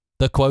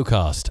The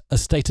Quo-Cast, a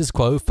Status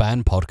Quo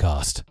fan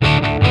podcast.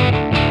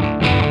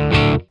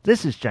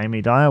 This is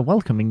Jamie Dyer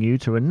welcoming you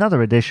to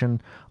another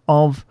edition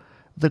of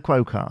The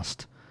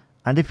Quo-Cast.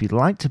 And if you'd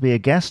like to be a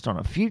guest on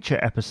a future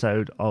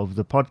episode of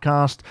the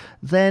podcast,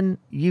 then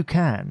you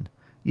can.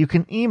 You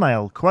can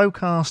email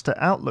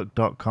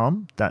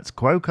quocast@outlook.com. That's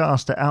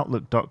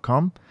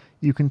quocast@outlook.com.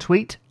 You can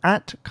tweet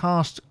at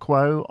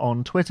CastQuo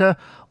on Twitter,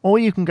 or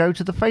you can go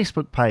to the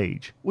Facebook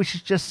page, which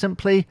is just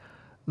simply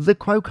The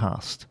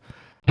Quo-Cast.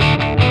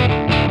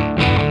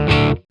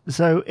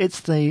 So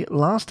it's the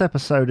last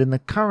episode in the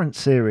current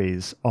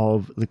series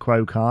of the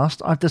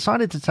Quo-Cast. I've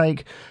decided to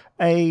take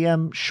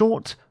a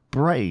short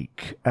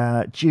break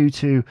due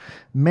to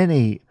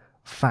many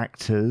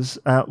factors,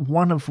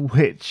 one of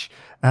which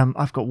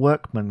I've got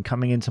workmen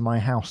coming into my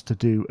house to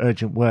do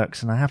urgent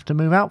works and I have to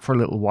move out for a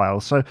little while,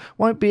 so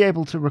won't be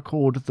able to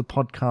record the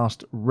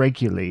podcast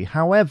regularly.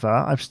 However,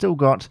 I've still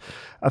got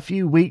a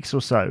few weeks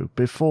or so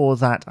before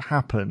that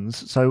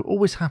happens, so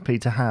always happy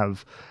to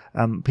have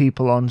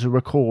people on to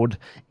record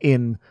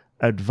in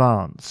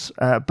advance.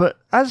 But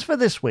as for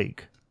this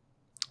week,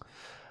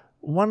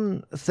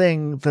 one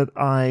thing that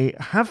I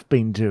have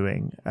been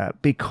doing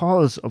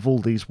because of all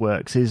these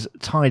works is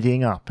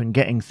tidying up and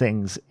getting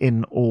things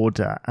in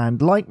order.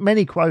 And like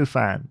many Quo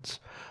fans,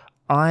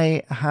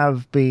 I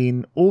have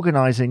been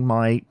organising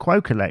my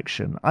Quo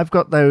collection. I've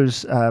got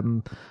those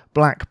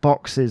black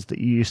boxes that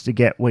you used to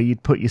get where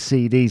you'd put your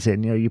CDs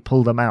in, you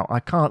pull them out. I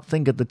can't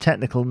think of the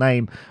technical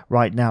name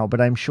right now, but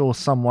I'm sure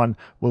someone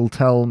will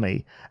tell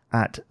me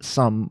at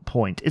some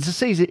point. It's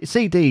a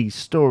CD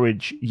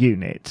storage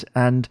unit,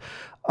 and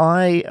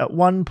I, at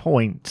one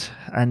point,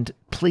 and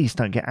please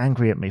don't get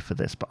angry at me for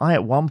this, but I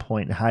at one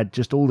point had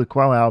just all the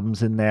Quo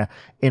albums in there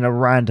in a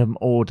random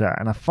order,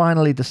 and I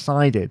finally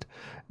decided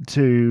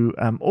to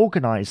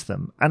organise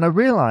them, and I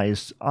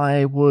realised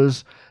I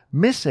was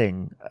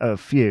missing a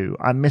few.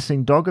 I'm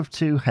missing Dog of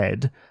Two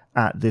Head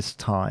at this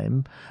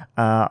time.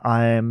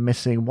 I am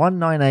missing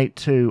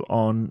 1982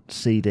 on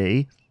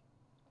CD,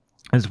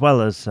 as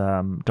well as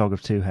Dog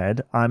of Two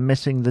Head. I'm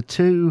missing the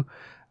two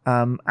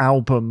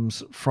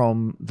albums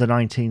from the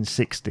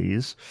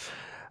 1960s.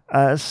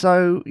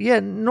 So, yeah,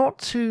 not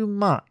too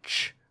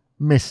much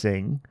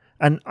missing.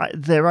 And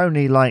they're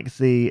only like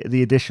the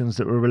editions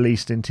that were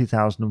released in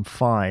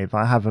 2005.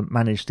 I haven't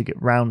managed to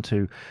get round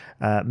to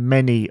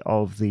many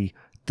of the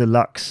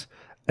deluxe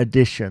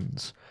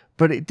editions.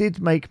 But it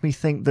did make me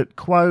think that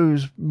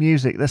Quo's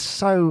music, there's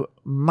so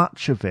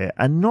much of it,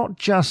 and not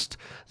just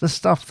the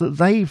stuff that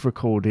they've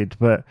recorded,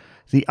 but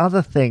the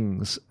other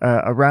things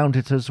around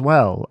it as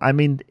well. I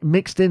mean,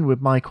 mixed in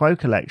with my Quo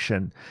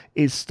collection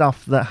is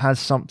stuff that has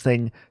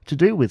something to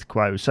do with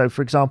Quo. So,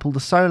 for example, the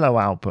solo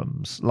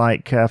albums,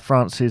 like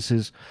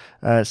Francis's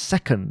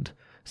second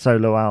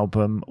solo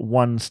album,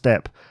 One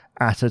Step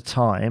at a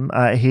Time,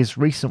 his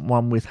recent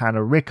one with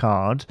Hannah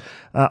Rickard.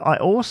 I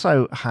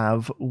also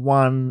have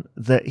one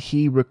that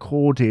he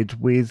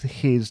recorded with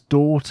his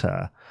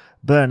daughter,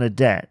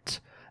 Bernadette,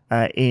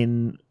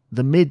 in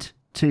the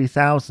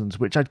mid-2000s,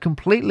 which I'd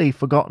completely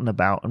forgotten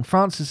about. And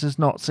Francis is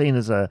not seen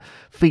as a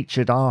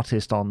featured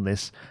artist on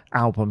this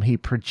album. He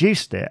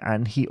produced it,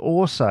 and he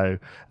also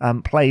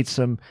played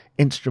some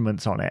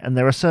instruments on it. And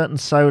there are certain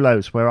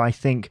solos where I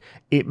think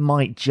it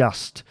might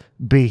just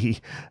be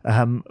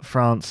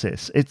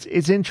Francis.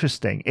 It's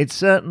interesting. It's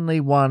certainly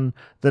one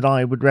that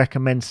I would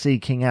recommend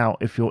seeking out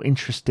if you're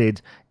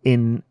interested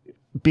in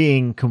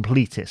being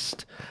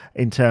completist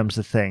in terms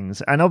of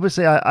things. And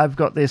obviously I've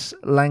got this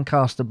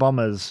Lancaster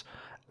Bombers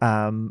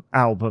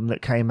album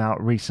that came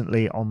out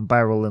recently on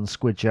Beryl and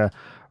Squidger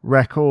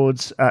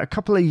Records. A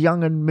couple of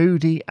Young and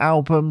Moody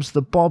albums.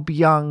 The Bob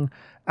Young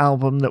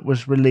album that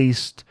was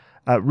re-released,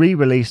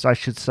 I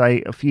should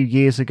say, a few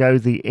years ago,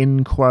 the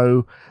In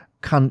Quo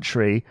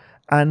Country.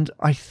 And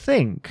I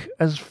think,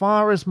 as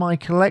far as my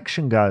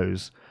collection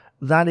goes,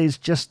 that is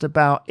just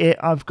about it.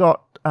 I've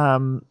got,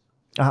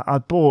 I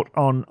bought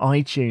on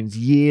iTunes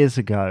years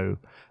ago,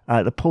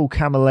 the Paul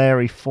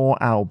Camilleri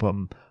 4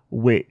 album,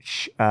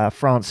 which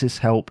Francis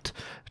helped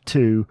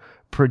to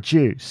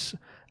produce.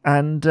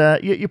 And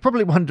you're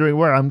probably wondering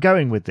where I'm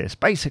going with this.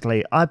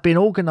 Basically, I've been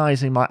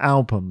organising my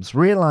albums,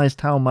 realised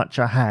how much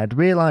I had,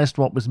 realised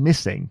what was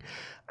missing,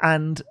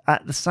 and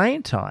at the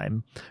same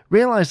time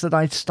realised that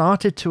I'd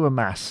started to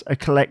amass a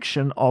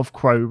collection of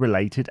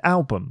Quo-related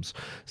albums.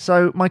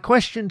 So my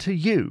question to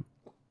you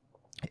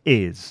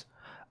is,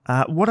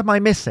 what am I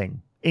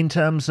missing in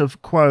terms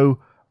of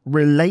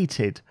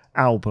Quo-related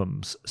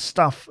albums?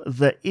 Stuff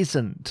that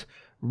isn't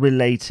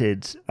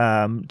related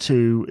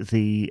to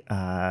the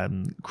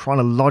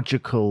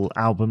chronological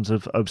albums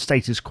of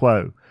Status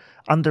Quo,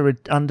 under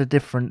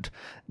different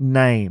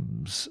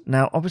names.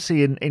 Now,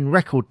 obviously, in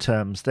record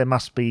terms, there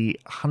must be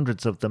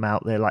hundreds of them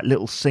out there, like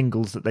little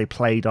singles that they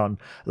played on,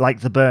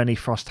 like the Bernie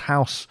Frost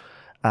House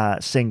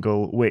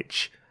single,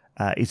 which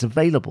is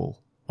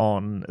available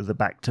on the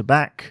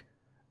back-to-back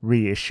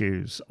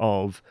reissues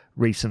of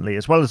recently,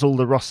 as well as all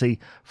the Rossi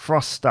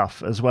Frost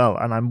stuff as well.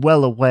 And I'm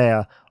well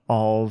aware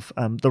of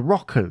the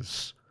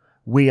Rockers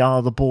we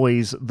are the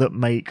boys that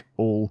make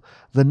all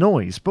the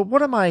noise. But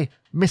what am I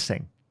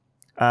missing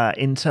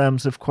in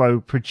terms of Quo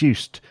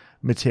produced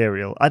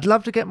material? I'd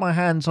love to get my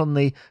hands on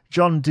the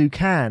John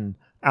Ducan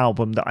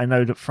album that I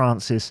know that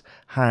Francis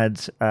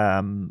had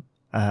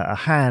a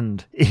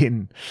hand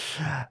in.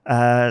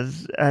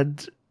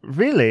 And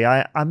really,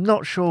 I'm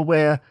not sure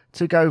where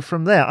to go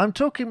from there. I'm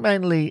talking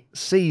mainly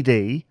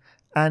CD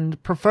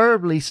and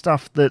preferably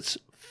stuff that's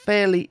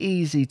fairly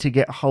easy to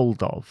get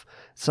hold of.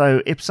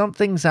 So if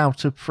something's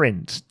out of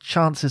print,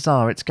 chances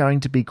are it's going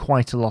to be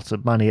quite a lot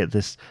of money at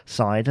this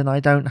side, and I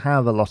don't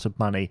have a lot of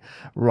money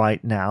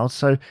right now.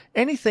 So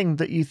anything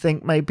that you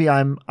think maybe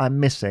I'm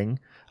missing,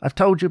 I've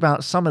told you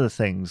about some of the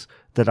things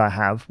that I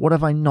have. What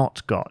have I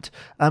not got?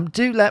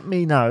 Do let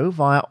me know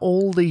via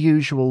all the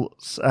usual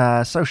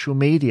social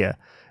media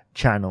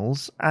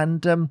channels,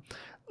 and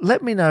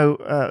let me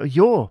know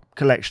your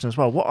collection as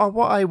well.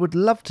 What I would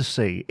love to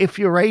see, if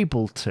you're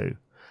able to,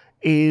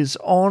 is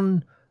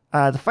on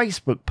the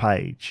Facebook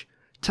page,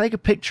 take a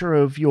picture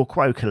of your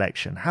Quo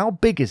collection. How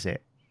big is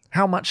it?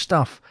 How much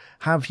stuff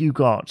have you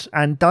got?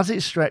 And does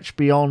it stretch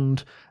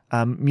beyond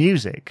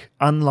music?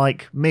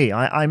 Unlike me,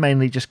 I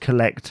mainly just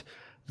collect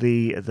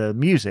the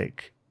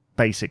music,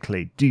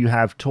 basically. Do you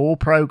have tour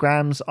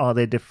programs? Are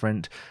there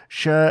different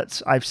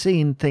shirts? I've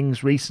seen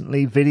things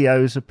recently,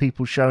 videos of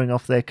people showing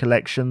off their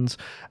collections.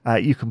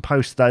 You can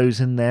post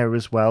those in there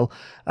as well.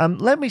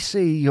 Let me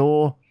see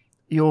your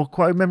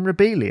Quo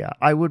memorabilia.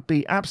 I would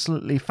be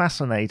absolutely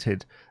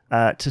fascinated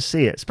to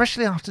see it,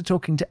 especially after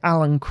talking to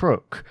Alan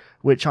Crook,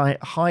 which I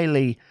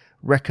highly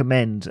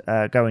recommend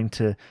going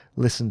to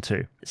listen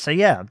to. So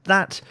yeah,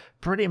 that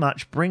pretty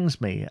much brings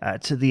me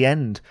to the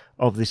end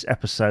of this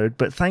episode,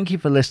 but thank you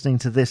for listening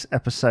to this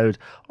episode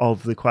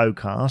of the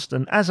Quo-Cast.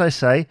 And as I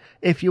say,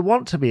 if you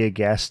want to be a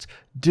guest,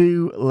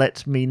 do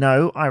let me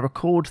know. I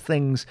record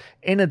things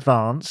in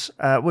advance.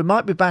 We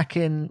might be back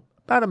in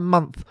about a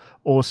month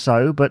or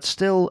so, but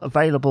still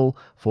available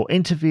for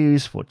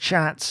interviews, for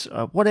chats,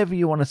 whatever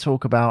you want to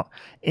talk about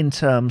in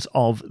terms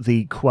of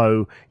the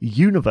Quo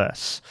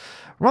universe.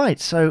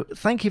 Right, so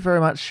thank you very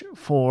much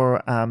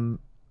for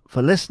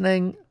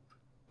listening.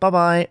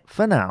 Bye-bye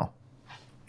for now.